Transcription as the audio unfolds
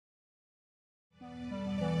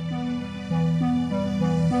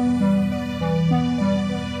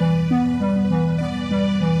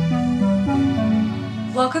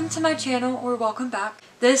to my channel, or welcome back.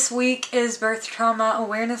 This week is Birth Trauma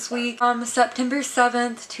Awareness Week from September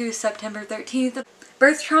 7th to September 13th.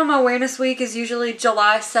 Birth Trauma Awareness Week is usually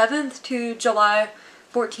July 7th to July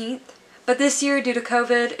 14th. But this year, due to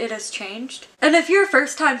COVID, it has changed. And if you're a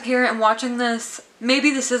first-time parent and watching this,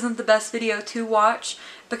 maybe this isn't the best video to watch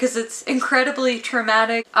because it's incredibly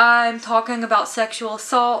traumatic. I'm talking about sexual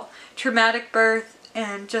assault, traumatic birth,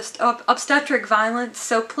 and just obstetric violence,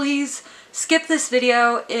 so please skip this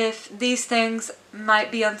video if these things might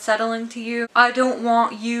be unsettling to you. I don't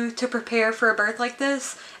want you to prepare for a birth like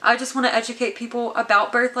this. I just want to educate people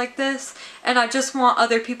about birth like this, and I just want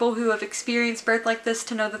other people who have experienced birth like this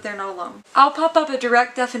to know that they're not alone. I'll pop up a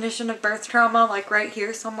direct definition of birth trauma like right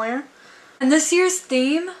here somewhere. And this year's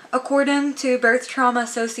theme, according to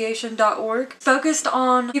birthtraumaassociation.org, focused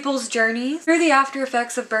on people's journey through the after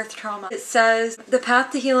effects of birth trauma. It says, the path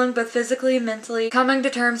to healing both physically and mentally, coming to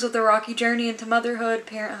terms with the rocky journey into motherhood,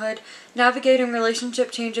 parenthood, navigating relationship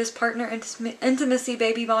changes, partner intimacy,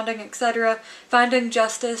 baby bonding, etc., finding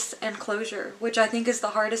justice and closure, which I think is the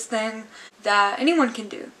hardest thing that anyone can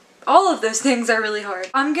do. All of those things are really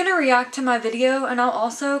hard. I'm gonna react to my video, and I'll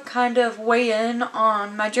also kind of weigh in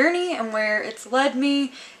on my journey and where it's led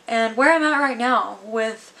me and where I'm at right now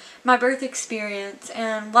with my birth experience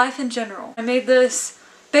and life in general. I made this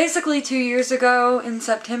basically 2 years ago in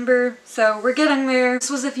September, so we're getting there.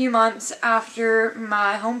 This was a few months after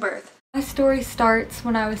my home birth. My story starts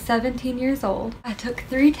when I was 17 years old. I took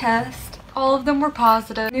 3 tests. All of them were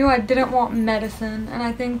positive. I knew I didn't want medicine, and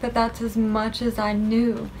I think that that's as much as I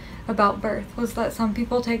knew about birth, was that some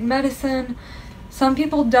people take medicine, some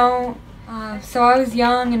people don't, so I was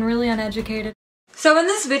young and really uneducated. So in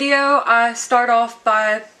this video, I start off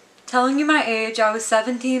by telling you my age. I was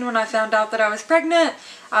 17 when I found out that I was pregnant.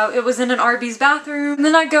 It was in an Arby's bathroom. And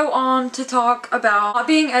then I go on to talk about not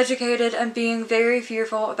being educated and being very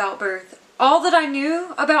fearful about birth. All that I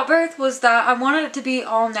knew about birth was that I wanted it to be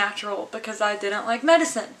all natural because I didn't like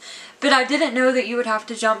medicine. But I didn't know that you would have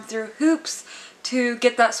to jump through hoops to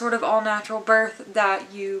get that sort of all-natural birth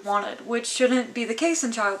that you wanted, which shouldn't be the case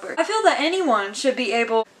in childbirth. I feel that anyone should be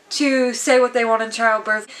able to say what they want in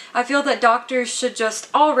childbirth. I feel that doctors should just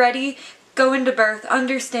already go into birth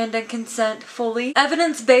understanding consent fully.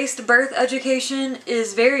 Evidence-based birth education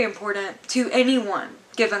is very important to anyone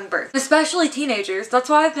giving birth, especially teenagers. That's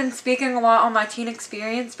why I've been speaking a lot on my teen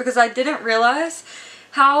experience, because I didn't realize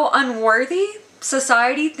how unworthy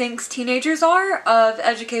society thinks teenagers are of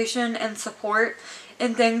education and support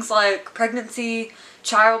in things like pregnancy,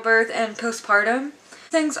 childbirth, and postpartum.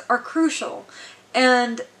 Things are crucial,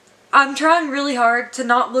 and I'm trying really hard to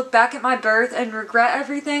not look back at my birth and regret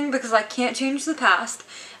everything, because I can't change the past.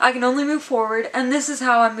 I can only move forward, and this is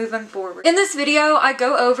how I'm moving forward. In this video, I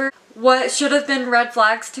go over what should have been red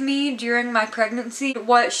flags to me during my pregnancy,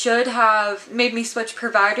 what should have made me switch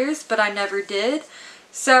providers, but I never did.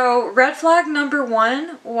 So red flag number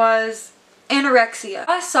 1 was anorexia.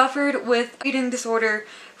 I suffered with eating disorder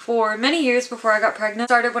for many years before I got pregnant.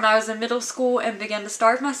 Started when I was in middle school and began to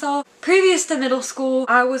starve myself. Previous to middle school,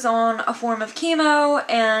 I was on a form of chemo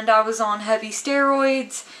and I was on heavy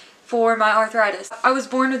steroids for my arthritis. I was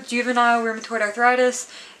born with juvenile rheumatoid arthritis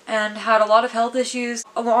and had a lot of health issues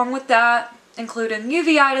along with that, including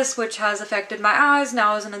uveitis, which has affected my eyes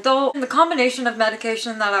now as an adult. And the combination of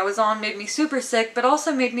medication that I was on made me super sick, but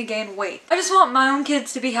also made me gain weight. I just want my own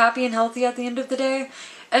kids to be happy and healthy at the end of the day,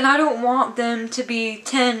 and I don't want them to be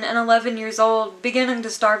 10 and 11 years old beginning to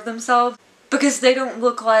starve themselves because they don't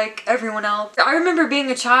look like everyone else. I remember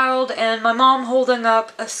being a child and my mom holding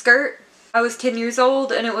up a skirt. I was 10 years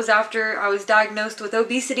old, and it was after I was diagnosed with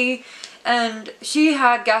obesity, and she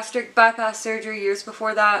had gastric bypass surgery years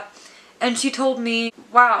before that. And she told me,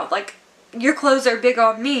 wow, like, your clothes are big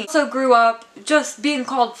on me. I also grew up just being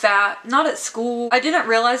called fat, not at school. I didn't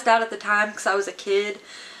realize that at the time because I was a kid,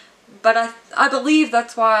 but I believe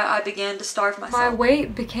that's why I began to starve myself. My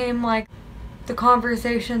weight became like the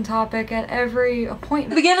conversation topic at every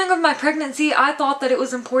appointment. At the beginning of my pregnancy, I thought that it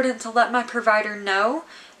was important to let my provider know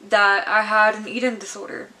that I had an eating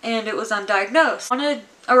disorder and it was undiagnosed. I wanted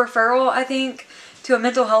a referral, I think, to a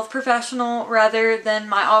mental health professional rather than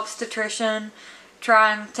my obstetrician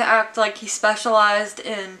trying to act like he specialized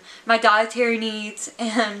in my dietary needs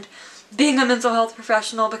and being a mental health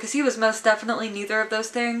professional, because he was most definitely neither of those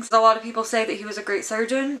things. A lot of people say that he was a great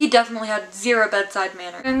surgeon. He definitely had zero bedside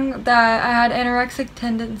manner. And that I had anorexic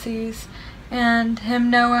tendencies, and him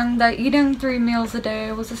knowing that eating 3 meals a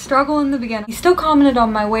day was a struggle in the beginning. He still commented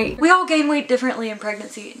on my weight. We all gain weight differently in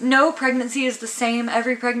pregnancy. No pregnancy is the same.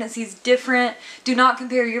 Every pregnancy is different. Do not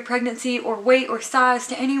compare your pregnancy or weight or size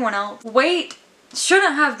to anyone else. Weight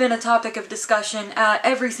shouldn't have been a topic of discussion at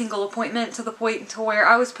every single appointment, to the point to where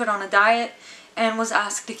I was put on a diet and was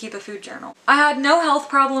asked to keep a food journal. I had no health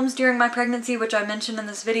problems during my pregnancy, which I mentioned in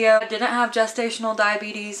this video. I didn't have gestational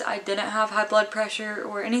diabetes, I didn't have high blood pressure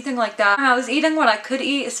or anything like that. I was eating what I could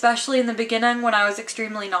eat, especially in the beginning when I was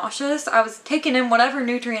extremely nauseous. I was taking in whatever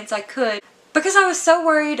nutrients I could because I was so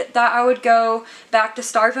worried that I would go back to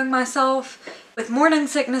starving myself. With morning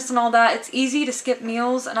sickness and all that, it's easy to skip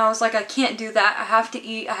meals, and I was like, I can't do that. I have to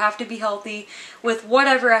eat, I have to be healthy with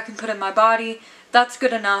whatever I can put in my body. That's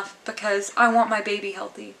good enough because I want my baby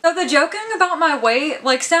healthy. So the joking about my weight,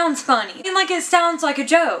 like, sounds funny. I mean, like, it sounds like a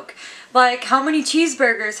joke. Like, how many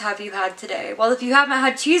cheeseburgers have you had today? Well, if you haven't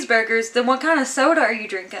had cheeseburgers, then what kind of soda are you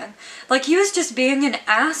drinking? Like, he was just being an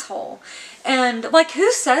asshole. And, like,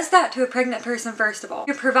 who says that to a pregnant person, first of all?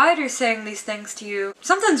 Your provider's saying these things to you.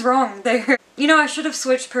 Something's wrong there. You know, I should have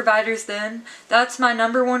switched providers then. That's my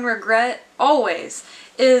 #1 regret, always,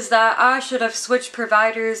 is that I should have switched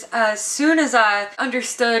providers as soon as I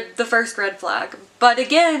understood the first red flag. But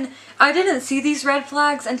again, I didn't see these red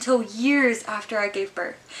flags until years after I gave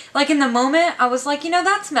birth. Like, in the moment, I was like, you know,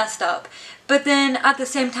 that's messed up. But then at the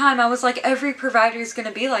same time, I was like, every provider is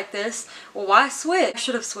gonna be like this. Well, why switch? I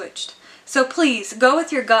should have switched. So please, go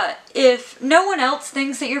with your gut. If no one else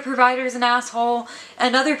thinks that your provider's an asshole,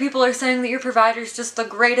 and other people are saying that your provider's just the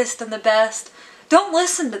greatest and the best, don't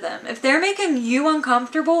listen to them. If they're making you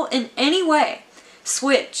uncomfortable in any way,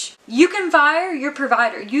 switch. You can fire your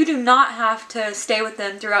provider. You do not have to stay with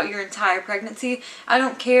them throughout your entire pregnancy. I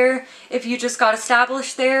don't care if you just got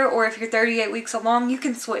established there or if you're 38 weeks along, you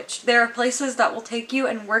can switch. There are places that will take you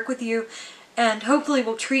and work with you and hopefully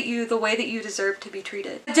will treat you the way that you deserve to be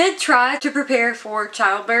treated. I did try to prepare for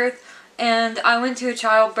childbirth, and I went to a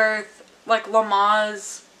childbirth, like,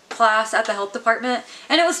 Lamaze class at the health department,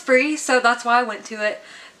 and it was free, so that's why I went to it.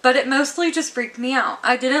 But it mostly just freaked me out.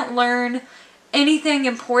 I didn't learn anything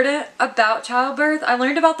important about childbirth. I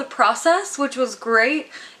learned about the process, which was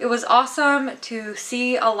great. It was awesome to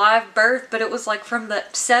see a live birth, but it was like from the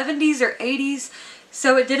 70s or 80s.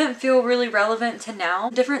 So it didn't feel really relevant to now.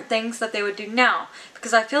 Different things that they would do now.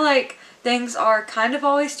 Because I feel like things are kind of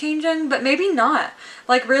always changing, but maybe not.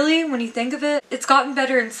 Like, really, when you think of it, it's gotten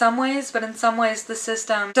better in some ways, but in some ways the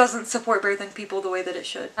system doesn't support birthing people the way that it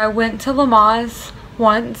should. I went to Lamaze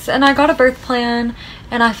once and I got a birth plan,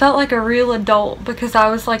 and I felt like a real adult because I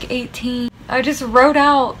was like 18. I just wrote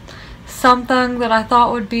out something that I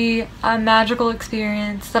thought would be a magical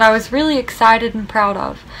experience that I was really excited and proud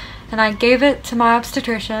of. And I gave it to my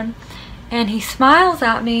obstetrician, and he smiles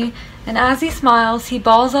at me, and as he smiles, he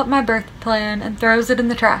balls up my birth plan and throws it in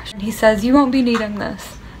the trash. And he says, "You won't be needing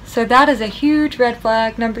this." So that is a huge red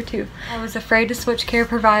flag #2. I was afraid to switch care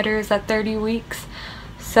providers at 30 weeks,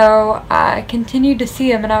 so I continued to see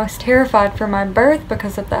him, and I was terrified for my birth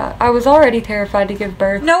because of that. I was already terrified to give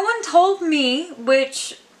birth. No one told me,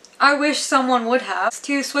 which I wish someone would have,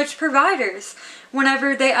 to switch providers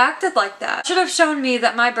whenever they acted like that. Should have shown me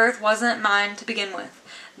that my birth wasn't mine to begin with,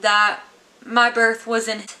 that my birth was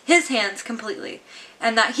in his hands completely,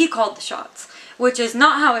 and that he called the shots, which is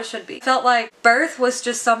not how it should be. It felt like birth was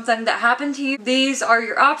just something that happened to you. These are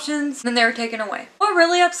your options, and they were taken away. What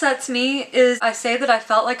really upsets me is I say that I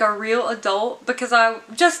felt like a real adult because I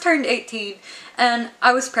just turned 18 and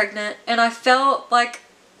I was pregnant, and I felt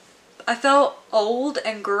old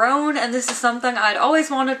and grown, and this is something I'd always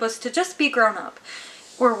wanted, was to just be grown up.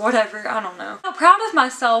 Or whatever, I don't know. I'm proud of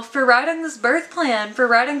myself for writing this birth plan, for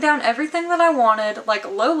writing down everything that I wanted, like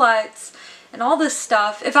lowlights and all this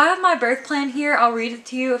stuff. If I have my birth plan here, I'll read it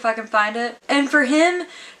to you if I can find it. And for him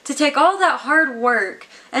to take all that hard work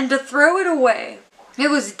and to throw it away, it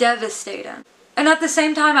was devastating. And at the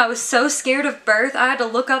same time, I was so scared of birth, I had to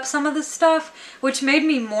look up some of this stuff, which made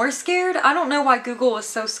me more scared. I don't know why Google was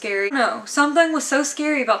so scary. No, something was so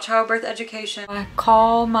scary about childbirth education. I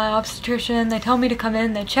call my obstetrician, they tell me to come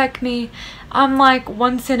in, they check me. I'm like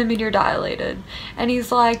 1 centimeter dilated. And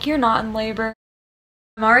he's like, "You're not in labor."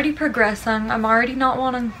 I'm already progressing, I'm already not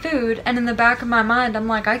wanting food, and in the back of my mind, I'm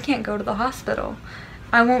like, I can't go to the hospital.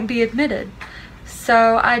 I won't be admitted.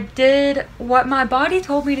 So I did what my body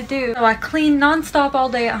told me to do. So I cleaned nonstop all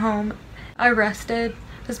day at home. I rested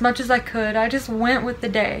as much as I could. I just went with the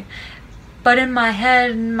day. But in my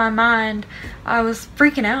head and my mind, I was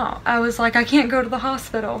freaking out. I was like, I can't go to the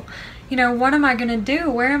hospital. You know, what am I gonna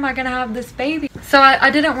do? Where am I gonna have this baby? So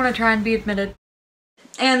I didn't want to try and be admitted.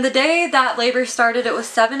 And the day that labor started, it was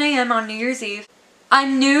 7 a.m. on New Year's Eve. I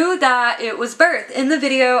knew that it was birth. In the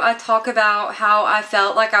video, I talk about how I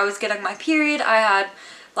felt like I was getting my period. I had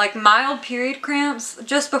like mild period cramps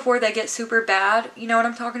just before they get super bad. You know what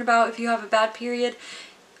I'm talking about if you have a bad period.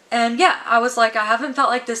 And yeah, I was like, I haven't felt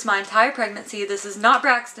like this my entire pregnancy. This is not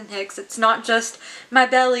Braxton Hicks. It's not just my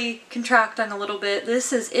belly contracting a little bit.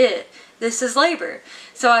 This is it. This is labor.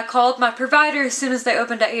 So I called my provider as soon as they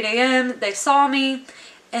opened at 8 a.m. They saw me,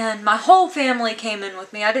 and my whole family came in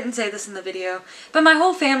with me. I didn't say this in the video, but my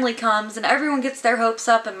whole family comes and everyone gets their hopes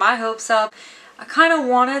up and my hopes up. I kind of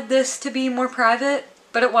wanted this to be more private,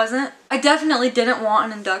 but it wasn't. I definitely didn't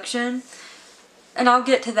want an induction. And I'll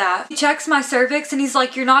get to that. He checks my cervix and he's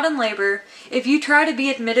like, you're not in labor. If you try to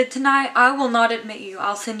be admitted tonight, I will not admit you.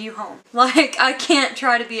 I'll send you home. Like, I can't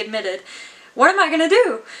try to be admitted. What am I gonna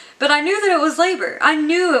do? But I knew that it was labor. I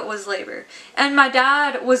knew it was labor. And my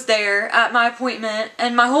dad was there at my appointment,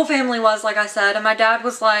 and my whole family was, like I said, and my dad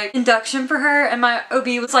was like, induction for her, and my OB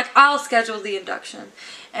was like, I'll schedule the induction.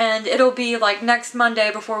 And it'll be like next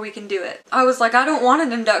Monday before we can do it. I was like, I don't want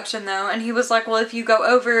an induction though. And he was like, well, if you go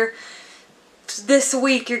over this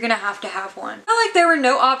week, you're gonna have to have one. I felt like there were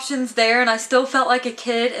no options there, and I still felt like a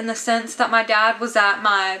kid in the sense that my dad was at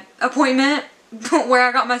my appointment where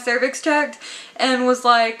I got my cervix checked and was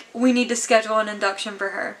like, we need to schedule an induction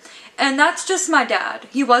for her. And that's just my dad.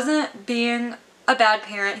 He wasn't being a bad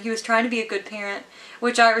parent. He was trying to be a good parent,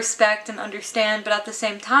 which I respect and understand, but at the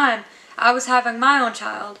same time, I was having my own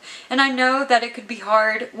child, and I know that it could be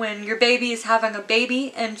hard when your baby is having a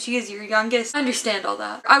baby and she is your youngest. I understand all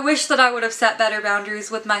that. I wish that I would have set better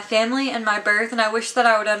boundaries with my family and my birth, and I wish that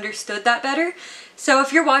I would have understood that better. So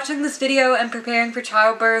if you're watching this video and preparing for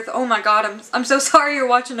childbirth, oh my god, I'm so sorry you're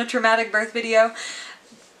watching a traumatic birth video.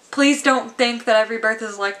 Please don't think that every birth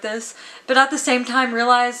is like this, but at the same time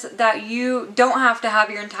realize that you don't have to have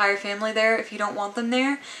your entire family there if you don't want them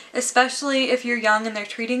there, especially if you're young and they're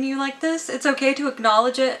treating you like this. It's okay to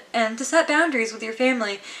acknowledge it and to set boundaries with your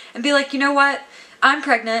family and be like, you know what, I'm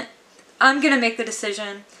pregnant, I'm gonna make the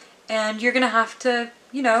decision, and you're gonna have to,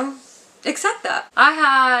 you know, accept that. I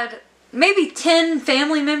had maybe 10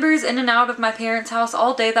 family members in and out of my parents' house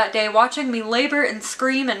all day that day watching me labor and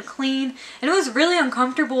scream and clean, and it was really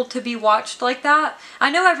uncomfortable to be watched like that.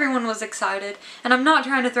 I know everyone was excited, and I'm not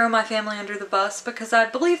trying to throw my family under the bus because I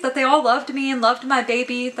believe that they all loved me and loved my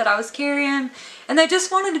baby that I was carrying, and they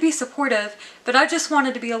just wanted to be supportive, but I just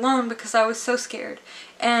wanted to be alone because I was so scared.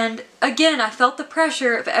 And again, I felt the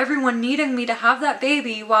pressure of everyone needing me to have that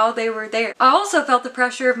baby while they were there. I also felt the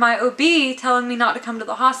pressure of my OB telling me not to come to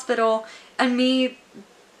the hospital and me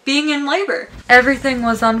being in labor. Everything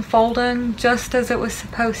was unfolding just as it was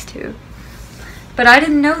supposed to. But I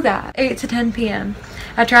didn't know that. 8 to 10 p.m.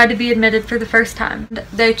 I tried to be admitted for the first time.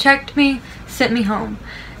 They checked me, sent me home.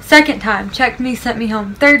 Second time, checked me, sent me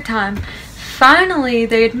home. Third time, finally,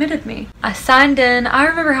 they admitted me. I signed in. I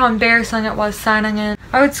remember how embarrassing it was signing in.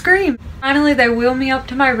 I would scream. Finally, they wheel me up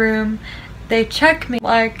to my room. They check me.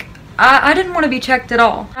 Like, I didn't want to be checked at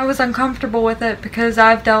all. I was uncomfortable with it because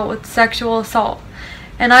I've dealt with sexual assault.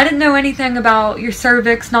 And I didn't know anything about your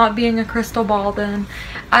cervix not being a crystal ball then.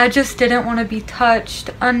 I just didn't want to be touched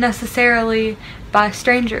unnecessarily by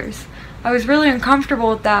strangers. I was really uncomfortable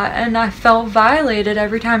with that, and I felt violated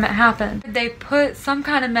every time it happened. They put some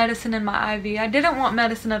kind of medicine in my IV. I didn't want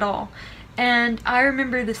medicine at all. And I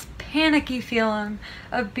remember this panicky feeling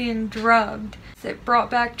of being drugged. It brought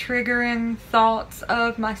back triggering thoughts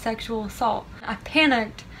of my sexual assault. I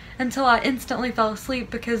panicked until I instantly fell asleep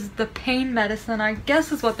because the pain medicine, I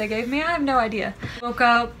guess is what they gave me. I have no idea. Woke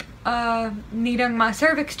up needing my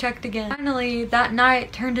cervix checked again. Finally, that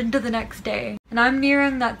night turned into the next day, and I'm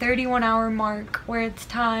nearing that 31-hour mark where it's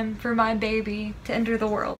time for my baby to enter the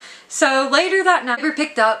world. So later that night, we were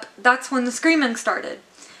picked up. That's when the screaming started.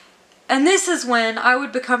 And this is when I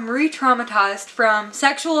would become re-traumatized from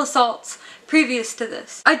sexual assaults previous to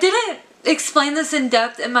this. I didn't explain this in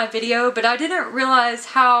depth in my video, but I didn't realize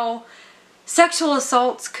how sexual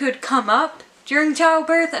assaults could come up during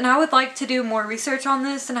childbirth, and I would like to do more research on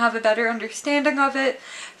this and have a better understanding of it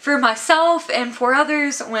for myself and for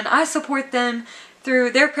others when I support them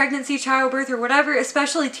through their pregnancy, childbirth, or whatever,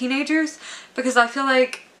 especially teenagers, because I feel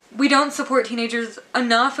like we don't support teenagers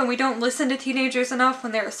enough and we don't listen to teenagers enough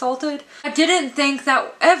when they're assaulted. I didn't think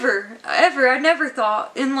that I never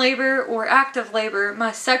thought in labor or active labor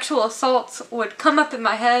my sexual assaults would come up in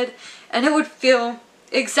my head and it would feel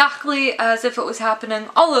exactly as if it was happening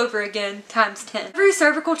all over again times 10. Every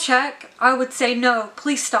cervical check, I would say, no,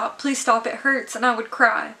 please stop, it hurts, and I would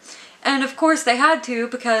cry. And of course they had to,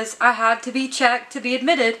 because I had to be checked to be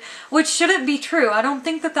admitted, which shouldn't be true. I don't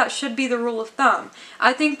think that that should be the rule of thumb.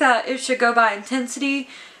 I think that it should go by intensity,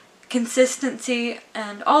 consistency,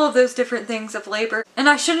 and all of those different things of labor. And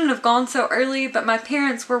I shouldn't have gone so early, but my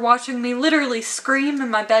parents were watching me literally scream in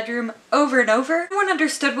my bedroom over and over. No one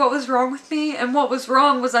understood what was wrong with me, and what was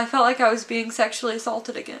wrong was I felt like I was being sexually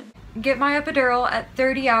assaulted again. Get my epidural at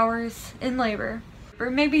 30 hours in labor. Or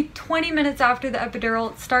maybe 20 minutes after the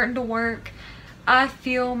epidural, it's starting to work. I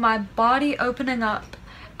feel my body opening up.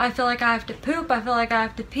 I feel like I have to poop, I feel like I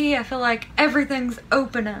have to pee, I feel like everything's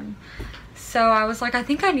opening. So I was like, I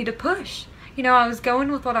think I need to push. You know, I was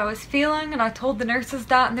going with what I was feeling, and I told the nurses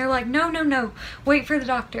that, and they're like, no, no, no, wait for the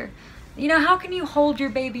doctor. You know, how can you hold your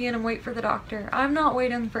baby in and wait for the doctor? I'm not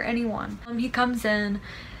waiting for anyone. He comes in,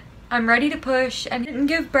 I'm ready to push, and he didn't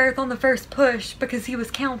give birth on the first push because he was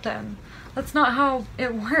counting. That's not how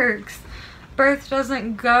it works. Birth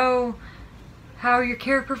doesn't go how your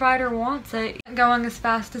care provider wants it. Going as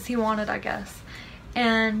fast as he wanted, I guess.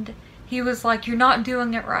 And he was like, you're not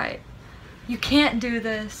doing it right. You can't do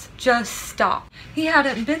this, just stop. He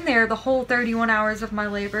hadn't been there the whole 31 hours of my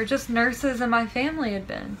labor, just nurses and my family had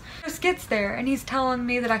been. He just gets there and he's telling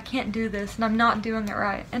me that I can't do this and I'm not doing it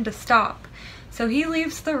right and to stop. So he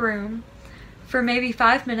leaves the room for maybe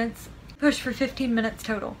 5 minutes, pushed for 15 minutes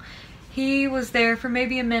total. He was there for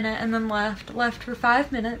maybe a minute and then left for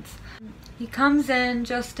 5 minutes. He comes in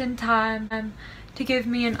just in time to give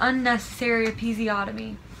me an unnecessary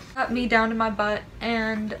episiotomy. Cut me down to my butt,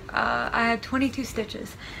 and I had 22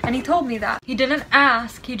 stitches, and he told me that. He didn't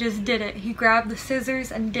ask, he just did it. He grabbed the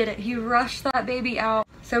scissors and did it. He rushed that baby out.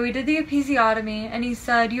 So he did the episiotomy, and he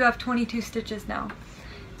said, you have 22 stitches now.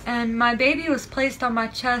 And my baby was placed on my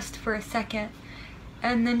chest for a second,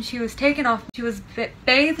 and then she was taken off. She was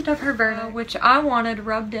bathed of her verna, which I wanted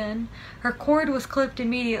rubbed in. Her cord was clipped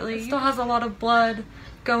immediately. It still has a lot of blood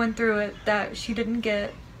going through it that she didn't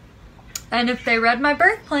get. And if they read my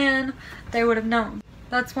birth plan, they would have known.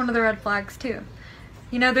 That's one of the red flags too.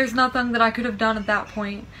 You know, there's nothing that I could have done at that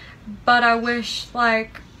point. But I wish,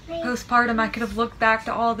 like, postpartum, I could have looked back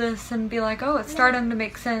to all this and be like, oh, it's starting to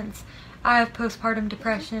make sense. I have postpartum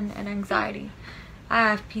depression and anxiety. I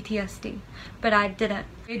have PTSD. But I didn't.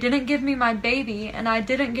 They didn't give me my baby, and I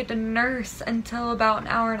didn't get to nurse until about an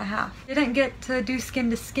hour and a half. Didn't get to do skin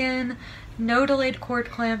to skin, no delayed cord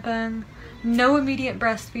clamping, no immediate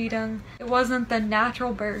breastfeeding. It wasn't the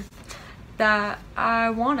natural birth that I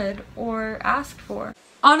wanted or asked for.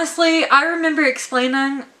 Honestly, I remember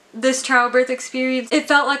explaining this childbirth experience. It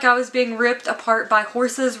felt like I was being ripped apart by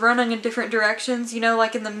horses running in different directions. You know,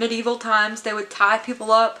 like in the medieval times, they would tie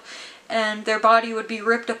people up and their body would be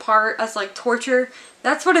ripped apart as like torture.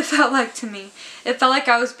 That's what it felt like to me. It felt like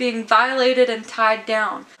I was being violated and tied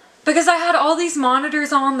down. Because I had all these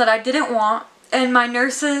monitors on that I didn't want, and my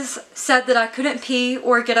nurses said that I couldn't pee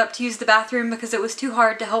or get up to use the bathroom because it was too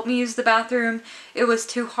hard to help me use the bathroom. It was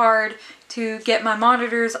too hard to get my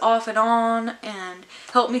monitors off and on and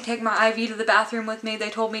help me take my IV to the bathroom with me. They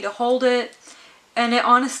told me to hold it, and it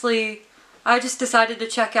honestly, I just decided to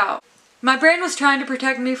check out. My brain was trying to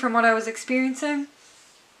protect me from what I was experiencing,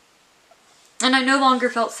 and I no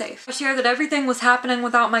longer felt safe. I shared that everything was happening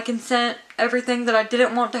without my consent. Everything that I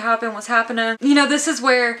didn't want to happen was happening. You know, this is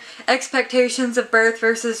where expectations of birth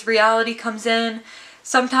versus reality comes in.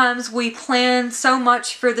 Sometimes we plan so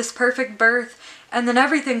much for this perfect birth, and then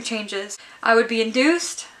everything changes. I would be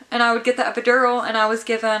induced, and I would get the epidural, and I was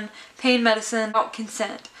given pain medicine without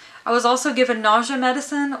consent. I was also given nausea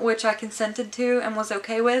medicine, which I consented to and was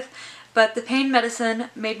okay with, but the pain medicine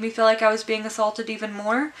made me feel like I was being assaulted even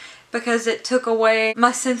more because it took away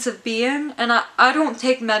my sense of being. And I don't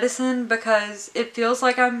take medicine because it feels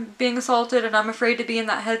like I'm being assaulted, and I'm afraid to be in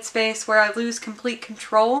that headspace where I lose complete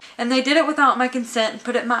control. And they did it without my consent and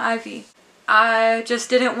put it in my IV. I just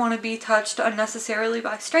didn't want to be touched unnecessarily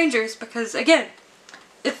by strangers because, again,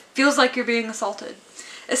 it feels like you're being assaulted.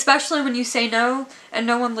 Especially when you say no and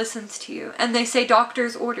no one listens to you and they say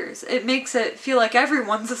doctor's orders. It makes it feel like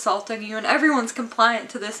everyone's assaulting you and everyone's compliant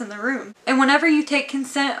to this in the room. And whenever you take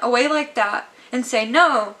consent away like that and say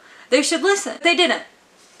no, they should listen. They didn't.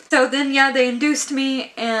 So then, yeah, they induced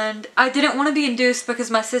me, and I didn't want to be induced because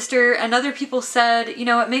my sister and other people said, you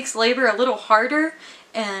know, it makes labor a little harder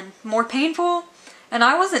and more painful. And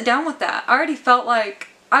I wasn't down with that. I already felt like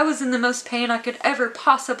I was in the most pain I could ever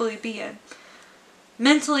possibly be in.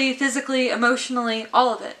 Mentally, physically, emotionally,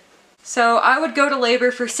 all of it. So I would go to labor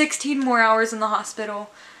for 16 more hours in the hospital,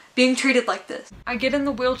 being treated like this. I get in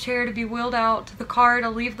the wheelchair to be wheeled out to the car to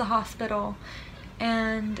leave the hospital,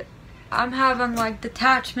 and I'm having like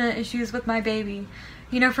detachment issues with my baby.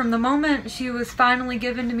 You know, from the moment she was finally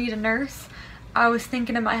given to me to nurse, I was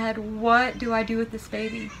thinking in my head, what do I do with this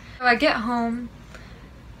baby? So I get home,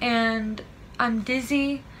 and I'm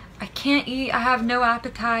dizzy, I can't eat, I have no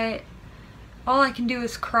appetite. All I can do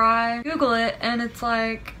is cry. Google it and it's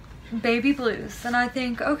like baby blues. And I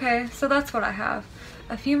think, okay, so that's what I have.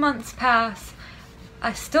 A few months pass.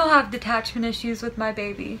 I still have detachment issues with my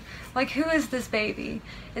baby. Like, who is this baby?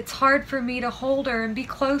 It's hard for me to hold her and be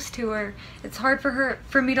close to her. It's hard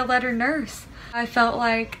for me to let her nurse. I felt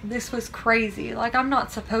like this was crazy. Like, I'm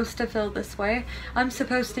not supposed to feel this way. I'm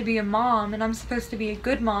supposed to be a mom, and I'm supposed to be a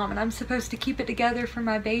good mom, and I'm supposed to keep it together for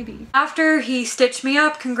my baby. After he stitched me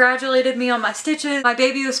up, congratulated me on my stitches, my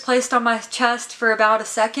baby was placed on my chest for about a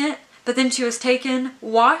second, but then she was taken,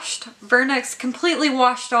 washed, vernix completely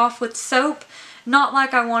washed off with soap. Not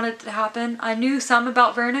like I wanted it to happen. I knew some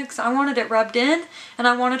about vernix. I wanted it rubbed in, and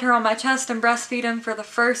I wanted her on my chest and breastfeeding for the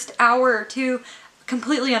first hour or two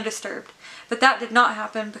completely undisturbed. But that did not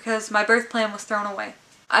happen because my birth plan was thrown away.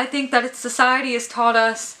 I think that society has taught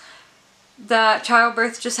us that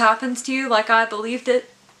childbirth just happens to you like I believed it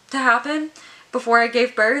to happen before I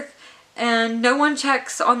gave birth, and no one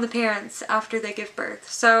checks on the parents after they give birth.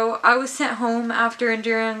 So I was sent home after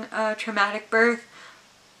enduring a traumatic birth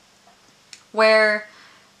where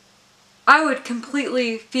I would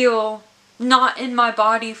completely feel not in my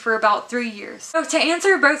body for about 3 years. So to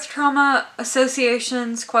answer Birth Trauma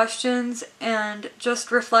Association's questions and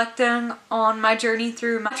just reflecting on my journey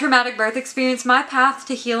through my traumatic birth experience, my path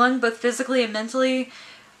to healing both physically and mentally,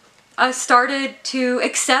 I started to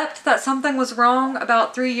accept that something was wrong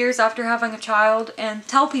about 3 years after having a child and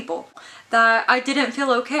tell people that I didn't feel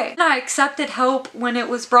okay. And I accepted help when it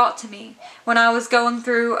was brought to me. When I was going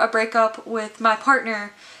through a breakup with my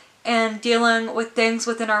partner and dealing with things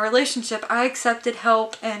within our relationship, I accepted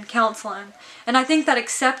help and counseling. And I think that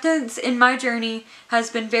acceptance in my journey has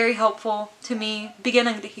been very helpful to me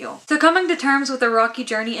beginning to heal. So coming to terms with a rocky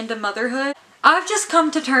journey into motherhood, I've just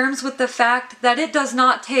come to terms with the fact that it does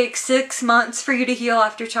not take 6 months for you to heal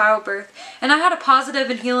after childbirth. And I had a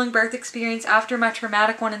positive and healing birth experience after my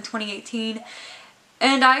traumatic one in 2018,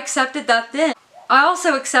 and I accepted that then. I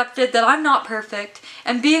also accepted that I'm not perfect,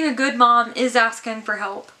 and being a good mom is asking for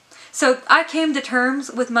help. So I came to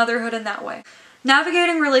terms with motherhood in that way.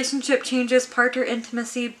 Navigating relationship changes, partner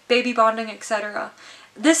intimacy, baby bonding, etc.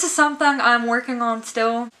 This is something I'm working on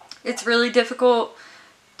still. It's really difficult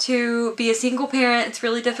to be a single parent. It's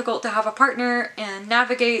really difficult to have a partner and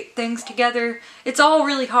navigate things together. It's all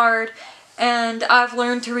really hard, and I've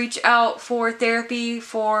learned to reach out for therapy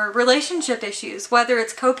for relationship issues, whether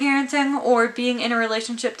it's co-parenting or being in a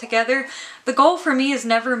relationship together. The goal for me is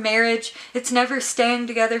never marriage. It's never staying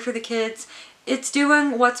together for the kids. It's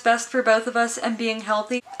doing what's best for both of us and being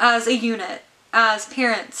healthy as a unit, as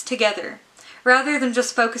parents together. Rather than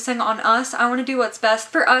just focusing on us, I want to do what's best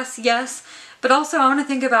for us, yes, but also I want to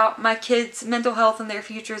think about my kids' mental health and their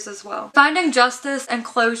futures as well. Finding justice and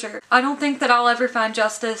closure. I don't think that I'll ever find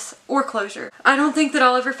justice or closure. I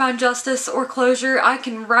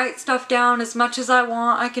can write stuff down as much as I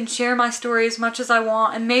want. I can share my story as much as I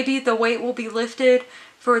want, and maybe the weight will be lifted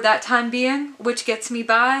for that time being, which gets me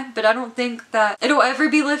by, but I don't think that it'll ever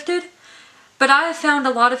be lifted. But I have found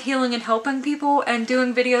a lot of healing in helping people and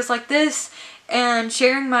doing videos like this and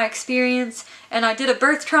sharing my experience. And I did a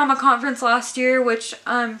birth trauma conference last year, which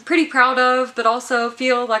I'm pretty proud of, but also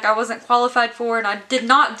feel like I wasn't qualified for, and I did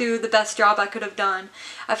not do the best job I could have done.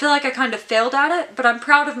 I feel like I kind of failed at it, but I'm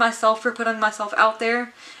proud of myself for putting myself out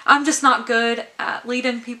there. I'm just not good at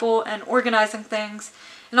leading people and organizing things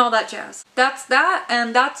and all that jazz. That's that,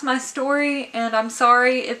 and that's my story, and I'm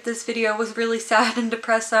sorry if this video was really sad and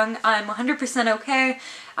depressing. I'm 100% okay.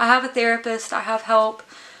 I have a therapist, I have help.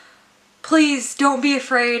 Please don't be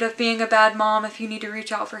afraid of being a bad mom if you need to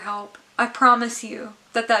reach out for help. I promise you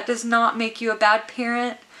that that does not make you a bad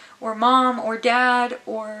parent or mom or dad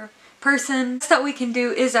or person. The best that we can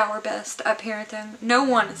do is our best at parenting. No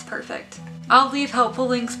one is perfect. I'll leave helpful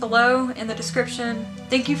links below in the description.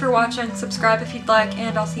 Thank you for watching, subscribe if you'd like,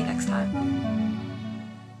 and I'll see you next time.